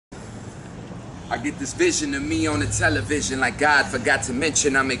I get this vision of me on the television like God forgot to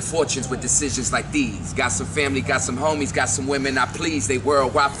mention I make fortunes with decisions like these. Got some family, got some homies, got some women I please. They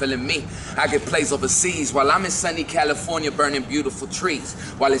worldwide feeling me. I get plays overseas while I'm in sunny California burning beautiful trees.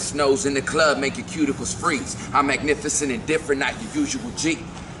 While it snows in the club making cuticles freeze. I'm magnificent and different, not your usual G.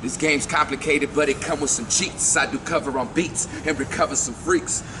 This game's complicated, but it come with some cheats. I do cover on beats and recover some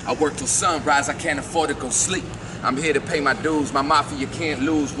freaks. I work till sunrise, I can't afford to go sleep. I'm here to pay my dues, my mafia can't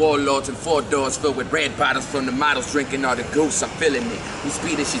lose. Warlords and 4 doors filled with red bottles from the models drinking all the goose. I'm feeling it. We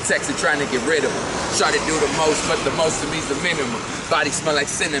speeding, she texting, trying to get rid of her. Try to do the most, but the most of me's the minimum. Body smell like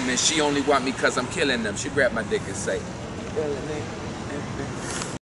cinnamon, she only want me cause I'm killing them. She grab my dick and say, "Feeling it."